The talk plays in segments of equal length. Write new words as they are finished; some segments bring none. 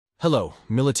Hello,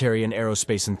 military and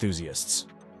aerospace enthusiasts.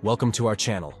 Welcome to our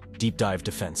channel, Deep Dive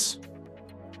Defense.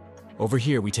 Over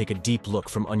here we take a deep look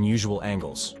from unusual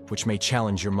angles, which may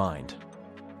challenge your mind.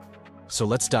 So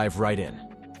let's dive right in.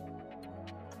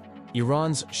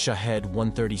 Iran's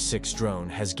Shahed-136 drone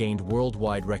has gained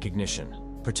worldwide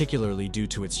recognition, particularly due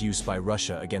to its use by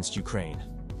Russia against Ukraine.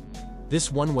 This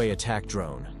one-way attack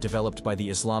drone, developed by the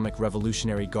Islamic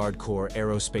Revolutionary Guard Corps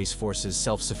Aerospace Forces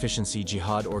Self-Sufficiency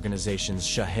Jihad Organization's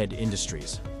Shahed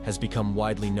Industries, has become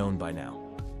widely known by now.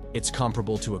 It's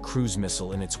comparable to a cruise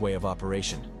missile in its way of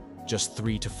operation, just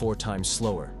 3 to 4 times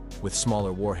slower, with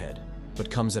smaller warhead,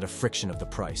 but comes at a fraction of the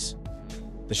price.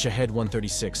 The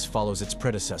Shahed-136 follows its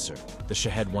predecessor, the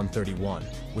Shahed-131,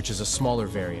 which is a smaller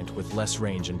variant with less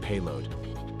range and payload.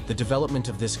 The development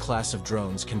of this class of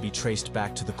drones can be traced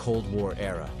back to the Cold War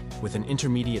era, with an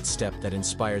intermediate step that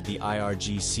inspired the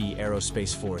IRGC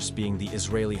Aerospace Force being the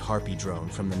Israeli Harpy drone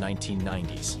from the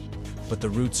 1990s. But the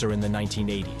roots are in the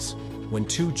 1980s, when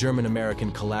two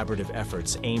German-American collaborative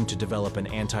efforts aimed to develop an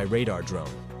anti-radar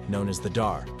drone, known as the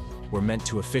DAR, were meant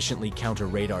to efficiently counter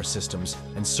radar systems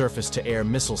and surface-to-air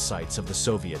missile sites of the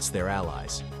Soviets, their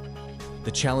allies. The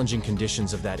challenging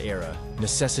conditions of that era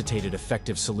necessitated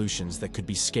effective solutions that could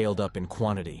be scaled up in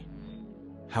quantity.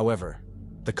 However,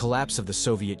 the collapse of the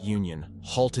Soviet Union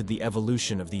halted the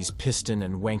evolution of these piston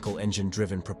and Wankel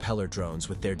engine-driven propeller drones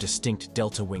with their distinct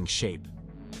delta wing shape.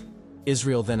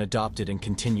 Israel then adopted and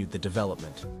continued the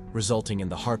development, resulting in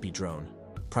the Harpy drone,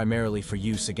 primarily for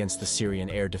use against the Syrian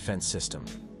air defense system.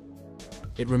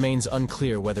 It remains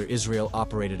unclear whether Israel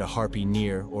operated a Harpy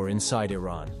near or inside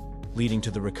Iran, leading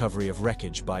to the recovery of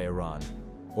wreckage by Iran,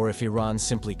 or if Iran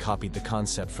simply copied the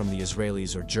concept from the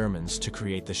Israelis or Germans to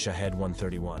create the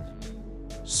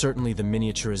Shahed-131. Certainly the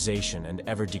miniaturization and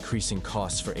ever-decreasing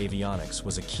costs for avionics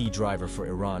was a key driver for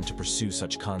Iran to pursue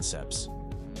such concepts.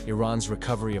 Iran's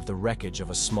recovery of the wreckage of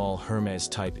a small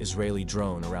Hermes-type Israeli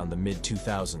drone around the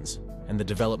mid-2000s and the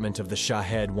development of the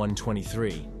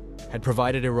Shahed-123 had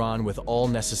provided Iran with all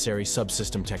necessary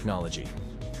subsystem technology.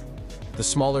 The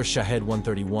smaller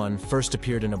Shahed-131 first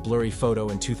appeared in a blurry photo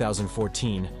in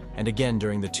 2014 and again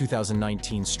during the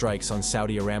 2019 strikes on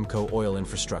Saudi Aramco oil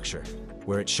infrastructure,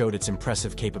 where it showed its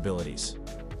impressive capabilities.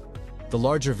 The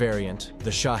larger variant,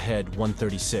 the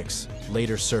Shahed-136,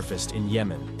 later surfaced in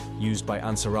Yemen, used by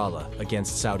Ansarallah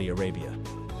against Saudi Arabia.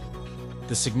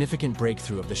 The significant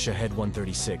breakthrough of the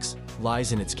Shahed-136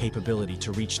 lies in its capability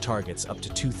to reach targets up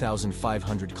to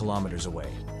 2,500 kilometers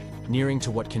away, nearing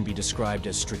to what can be described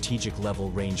as strategic-level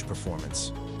range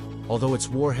performance. Although its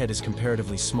warhead is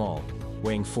comparatively small,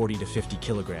 weighing 40 to 50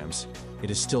 kilograms,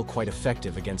 it is still quite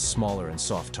effective against smaller and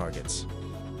soft targets.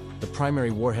 The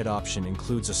primary warhead option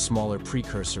includes a smaller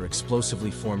precursor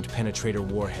explosively formed penetrator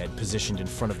warhead positioned in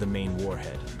front of the main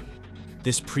warhead.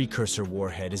 This precursor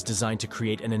warhead is designed to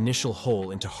create an initial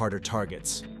hole into harder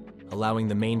targets, allowing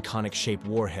the main conic-shaped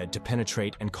warhead to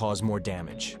penetrate and cause more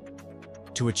damage.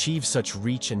 To achieve such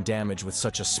reach and damage with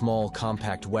such a small,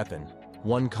 compact weapon,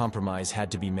 one compromise had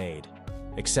to be made,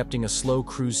 accepting a slow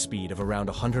cruise speed of around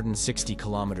 160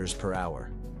 kilometers per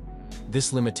hour.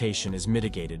 This limitation is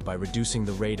mitigated by reducing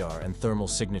the radar and thermal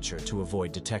signature to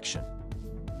avoid detection.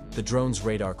 The drone's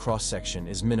radar cross-section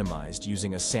is minimized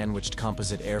using a sandwiched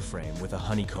composite airframe with a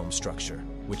honeycomb structure,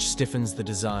 which stiffens the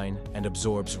design and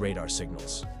absorbs radar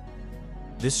signals.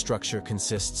 This structure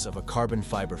consists of a carbon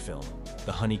fiber film,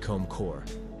 the honeycomb core,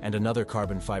 and another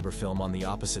carbon fiber film on the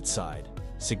opposite side,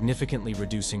 significantly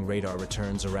reducing radar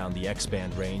returns around the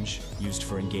X-band range used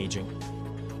for engaging.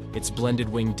 Its blended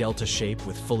wing delta shape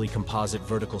with fully composite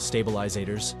vertical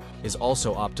stabilizers is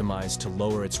also optimized to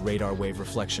lower its radar wave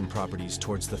reflection properties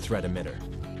towards the threat emitter.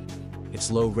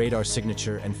 Its low radar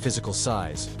signature and physical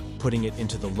size, putting it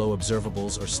into the low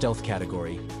observables or stealth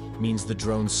category, means the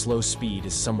drone's slow speed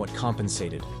is somewhat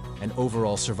compensated and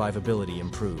overall survivability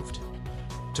improved.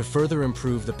 To further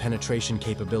improve the penetration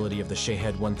capability of the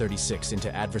Shahed-136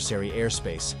 into adversary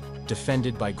airspace,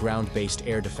 defended by ground-based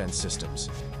air defense systems,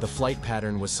 the flight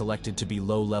pattern was selected to be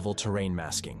low-level terrain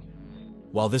masking.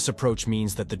 While this approach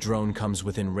means that the drone comes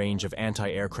within range of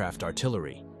anti-aircraft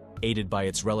artillery, aided by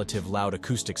its relative loud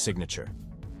acoustic signature,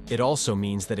 it also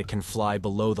means that it can fly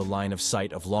below the line of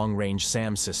sight of long-range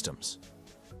SAM systems.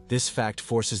 This fact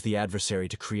forces the adversary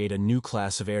to create a new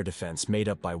class of air defense made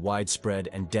up by widespread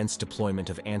and dense deployment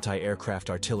of anti-aircraft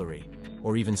artillery,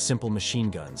 or even simple machine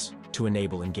guns, to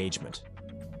enable engagement.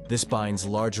 This binds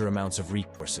larger amounts of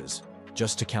resources,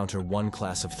 just to counter one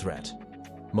class of threat,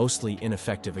 mostly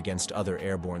ineffective against other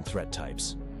airborne threat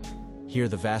types. Here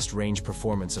the vast range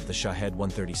performance of the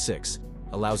Shahed-136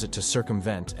 allows it to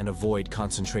circumvent and avoid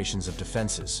concentrations of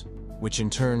defenses, which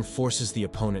in turn forces the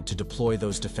opponent to deploy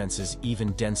those defenses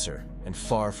even denser and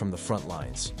far from the front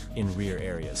lines, in rear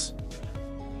areas.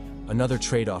 Another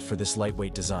trade-off for this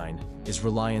lightweight design is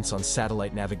reliance on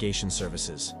satellite navigation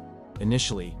services.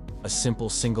 Initially, a simple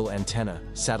single-antenna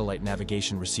satellite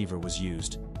navigation receiver was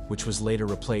used, which was later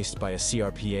replaced by a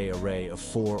CRPA array of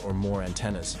 4 or more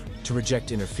antennas to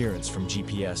reject interference from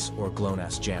GPS or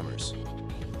GLONASS jammers.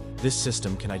 This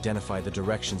system can identify the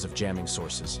directions of jamming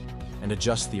sources and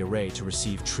adjust the array to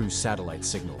receive true satellite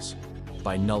signals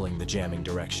by nulling the jamming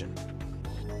direction.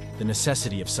 The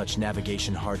necessity of such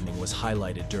navigation hardening was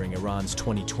highlighted during Iran's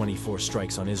 2024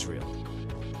 strikes on Israel,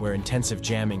 where intensive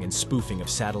jamming and spoofing of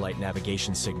satellite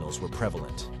navigation signals were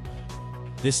prevalent.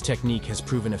 This technique has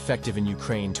proven effective in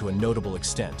Ukraine to a notable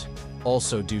extent,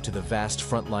 also due to the vast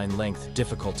frontline length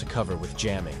difficult to cover with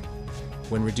jamming.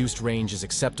 When reduced range is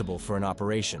acceptable for an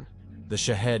operation, the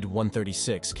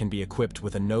Shahed-136 can be equipped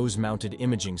with a nose-mounted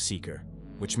imaging seeker,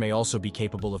 which may also be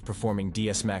capable of performing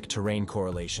DSMAC terrain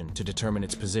correlation to determine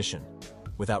its position,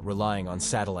 without relying on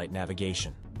satellite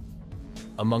navigation.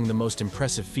 Among the most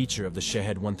impressive feature of the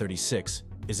Shahed-136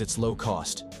 is its low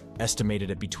cost,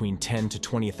 estimated at between $10,000 to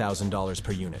 $20,000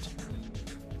 per unit.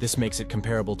 This makes it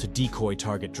comparable to decoy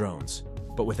target drones,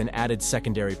 but with an added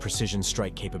secondary precision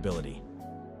strike capability.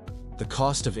 The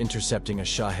cost of intercepting a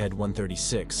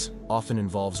Shahed-136 often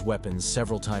involves weapons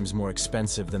several times more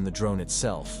expensive than the drone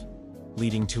itself,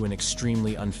 leading to an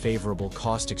extremely unfavorable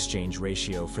cost-exchange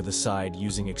ratio for the side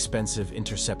using expensive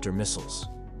interceptor missiles.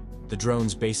 The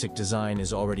drone's basic design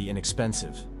is already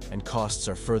inexpensive, and costs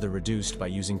are further reduced by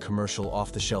using commercial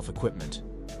off-the-shelf equipment,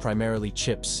 primarily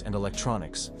chips and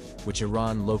electronics, which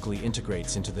Iran locally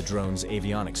integrates into the drone's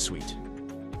avionics suite.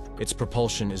 Its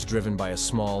propulsion is driven by a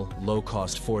small,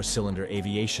 low-cost 4-cylinder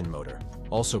aviation motor,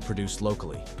 also produced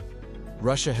locally.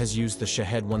 Russia has used the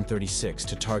Shahed-136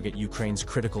 to target Ukraine's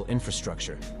critical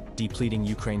infrastructure, depleting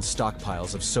Ukraine's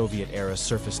stockpiles of Soviet-era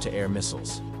surface-to-air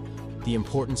missiles. The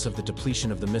importance of the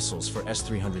depletion of the missiles for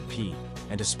S-300P,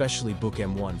 and especially Buk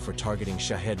M1 for targeting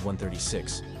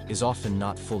Shahed-136, is often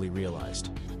not fully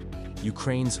realized.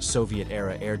 Ukraine's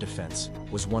Soviet-era air defense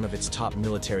was one of its top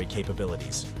military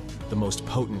capabilities, the most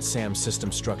potent SAM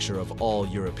system structure of all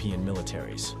European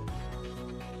militaries.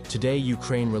 Today,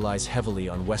 Ukraine relies heavily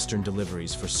on Western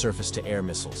deliveries for surface-to-air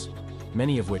missiles,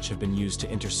 many of which have been used to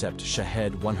intercept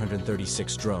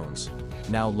Shahed-136 drones,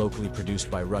 now locally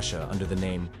produced by Russia under the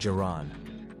name Geran.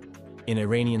 In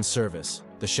Iranian service,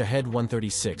 the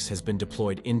Shahed-136 has been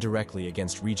deployed indirectly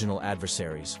against regional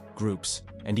adversaries, groups,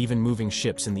 and even moving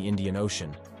ships in the Indian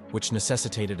Ocean, which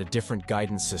necessitated a different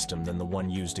guidance system than the one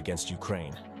used against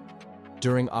Ukraine.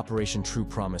 During Operation True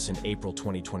Promise in April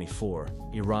 2024,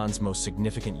 Iran's most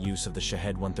significant use of the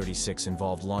Shahed-136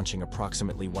 involved launching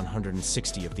approximately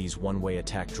 160 of these one-way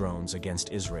attack drones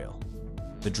against Israel.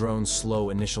 The drone's slow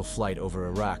initial flight over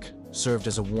Iraq served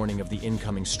as a warning of the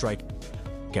incoming strike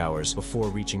hours before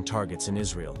reaching targets in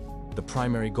Israel. The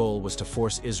primary goal was to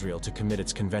force Israel to commit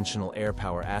its conventional air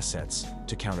power assets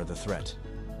to counter the threat.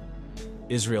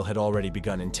 Israel had already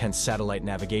begun intense satellite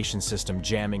navigation system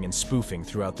jamming and spoofing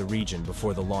throughout the region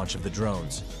before the launch of the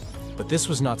drones, but this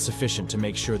was not sufficient to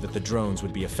make sure that the drones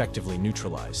would be effectively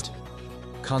neutralized.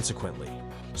 Consequently,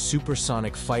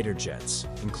 supersonic fighter jets,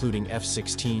 including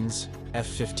F-16s,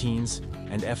 F-15s,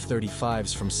 and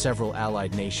F-35s from several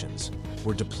allied nations,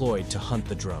 were deployed to hunt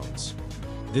the drones.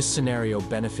 This scenario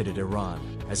benefited Iran,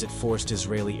 as it forced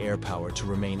Israeli air power to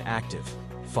remain active,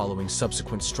 following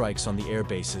subsequent strikes on the air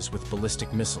bases with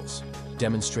ballistic missiles,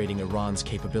 demonstrating Iran's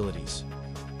capabilities.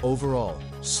 Overall,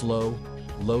 slow,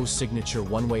 low-signature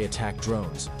one-way attack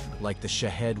drones, like the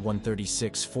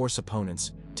Shahed-136, force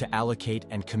opponents to allocate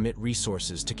and commit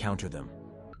resources to counter them.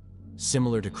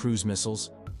 Similar to cruise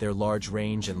missiles, their large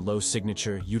range and low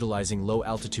signature, utilizing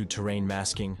low-altitude terrain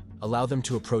masking, allow them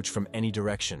to approach from any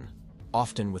direction,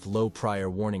 often with low prior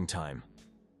warning time.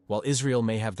 While Israel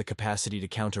may have the capacity to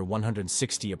counter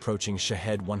 160 approaching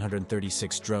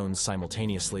Shahed-136 drones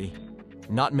simultaneously,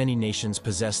 not many nations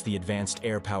possess the advanced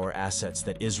air power assets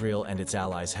that Israel and its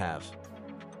allies have.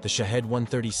 The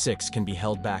Shahed-136 can be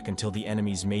held back until the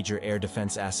enemy's major air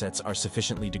defense assets are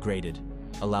sufficiently degraded,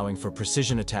 allowing for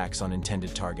precision attacks on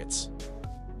intended targets.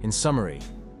 In summary,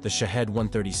 the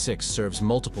Shahed-136 serves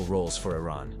multiple roles for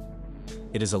Iran.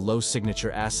 It is a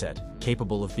low-signature asset,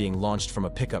 capable of being launched from a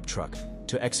pickup truck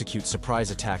to execute surprise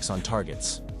attacks on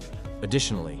targets.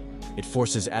 Additionally, it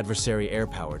forces adversary air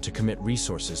power to commit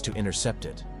resources to intercept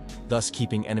it, thus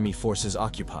keeping enemy forces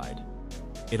occupied.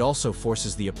 It also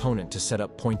forces the opponent to set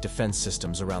up point defense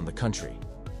systems around the country,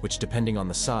 which, depending on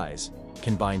the size,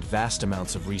 can bind vast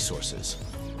amounts of resources.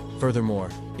 Furthermore,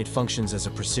 it functions as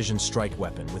a precision strike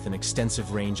weapon with an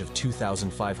extensive range of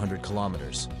 2,500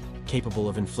 kilometers, capable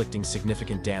of inflicting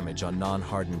significant damage on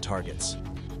non-hardened targets.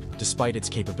 Despite its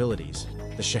capabilities,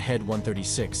 the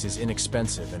Shahed-136 is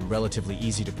inexpensive and relatively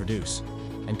easy to produce,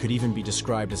 and could even be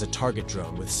described as a target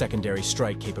drone with secondary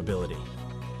strike capability.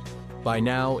 By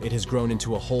now, it has grown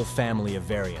into a whole family of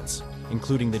variants,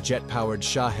 including the jet-powered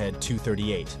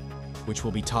Shahed-238, which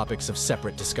will be topics of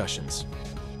separate discussions.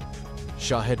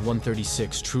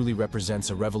 Shahed-136 truly represents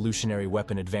a revolutionary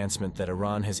weapon advancement that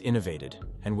Iran has innovated,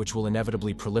 and which will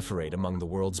inevitably proliferate among the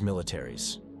world's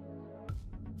militaries.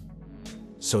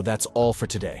 So that's all for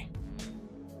today.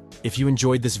 If you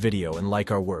enjoyed this video and like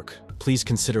our work, please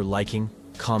consider liking,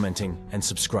 commenting, and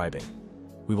subscribing.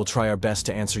 We will try our best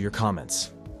to answer your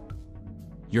comments.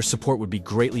 Your support would be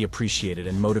greatly appreciated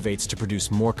and motivates to produce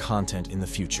more content in the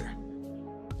future.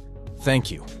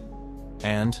 Thank you,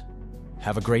 and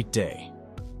have a great day.